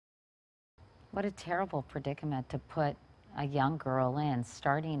What a terrible predicament to put a young girl in,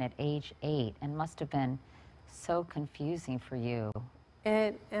 starting at age 8, and must have been so confusing for you.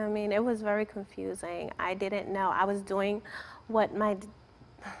 I mean, it was very confusing. I didn't know. What my,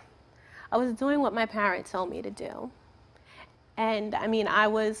 I was doing what my parents told me to do. And I mean, I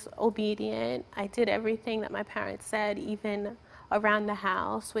was obedient. I did everything that my parents said, even around the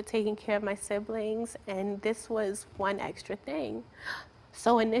house with taking care of my siblings. And this was one extra thing.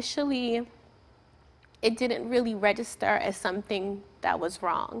 So initially, it didn't really register as something that was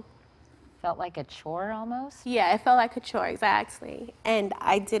wrong. Felt like a chore almost? Yeah, it felt like a chore, exactly. And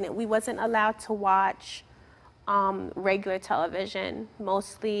we wasn't allowed to watch regular television,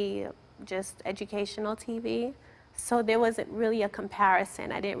 mostly just educational TV. So there wasn't really a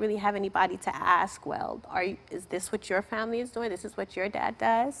comparison. I didn't really have anybody to ask, well, is this what your family is doing? This is what your dad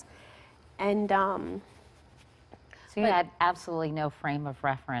does? And, So you but had absolutely no frame of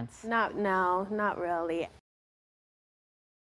reference. no, not really.